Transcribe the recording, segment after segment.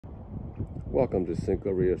Welcome to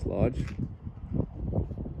Cinco Rios Lodge.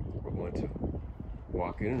 We're going to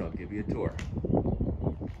walk in and I'll give you a tour.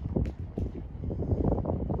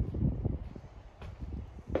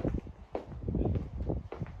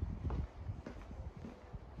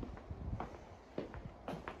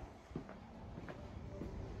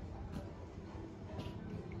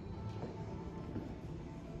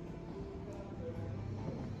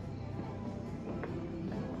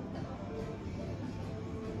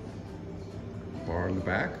 Bar in the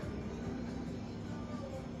back.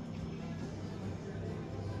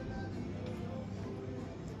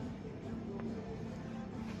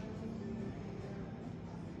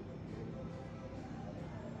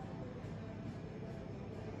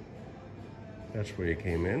 That's where you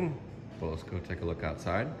came in. Well, let's go take a look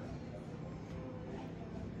outside.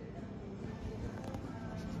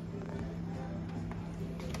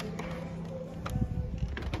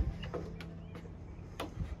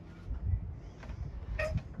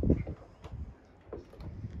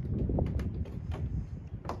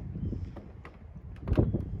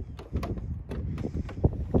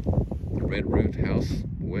 Red roofed house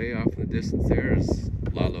way off in the distance there is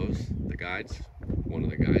Lalo's, the guides, one of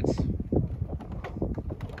the guides.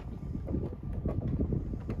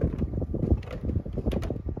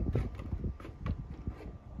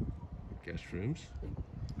 Guest rooms.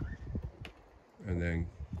 And then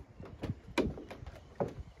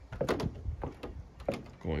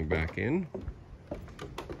going back in.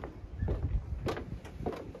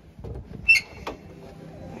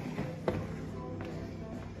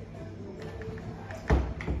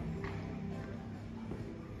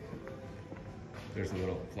 There's a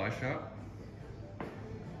little fly shop.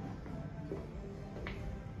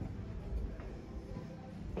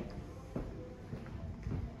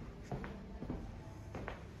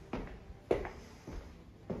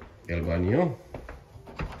 El baño.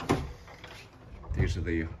 These are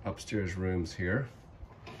the upstairs rooms here.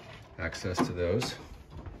 Access to those.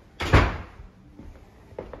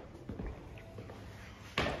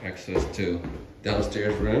 Access to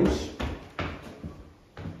downstairs rooms.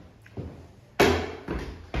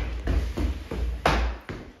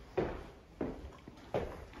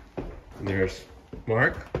 And there's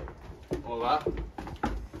Mark. Hola.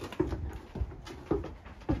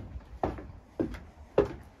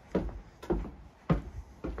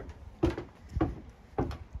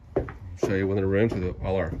 Show you one of the rooms with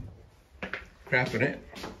all our crap in it.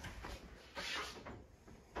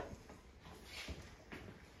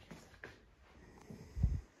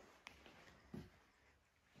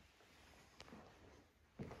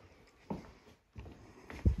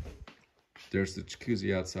 There's the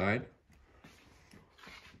jacuzzi outside.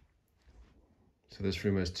 So this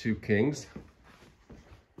room has two kings.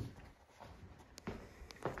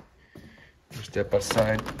 You step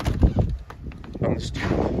outside on the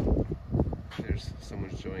stoop. There's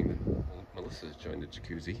someone showing Melissa's joined the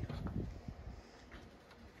jacuzzi.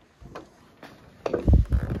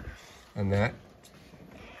 And that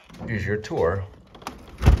is your tour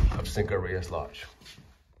of Cinco Rios Lodge.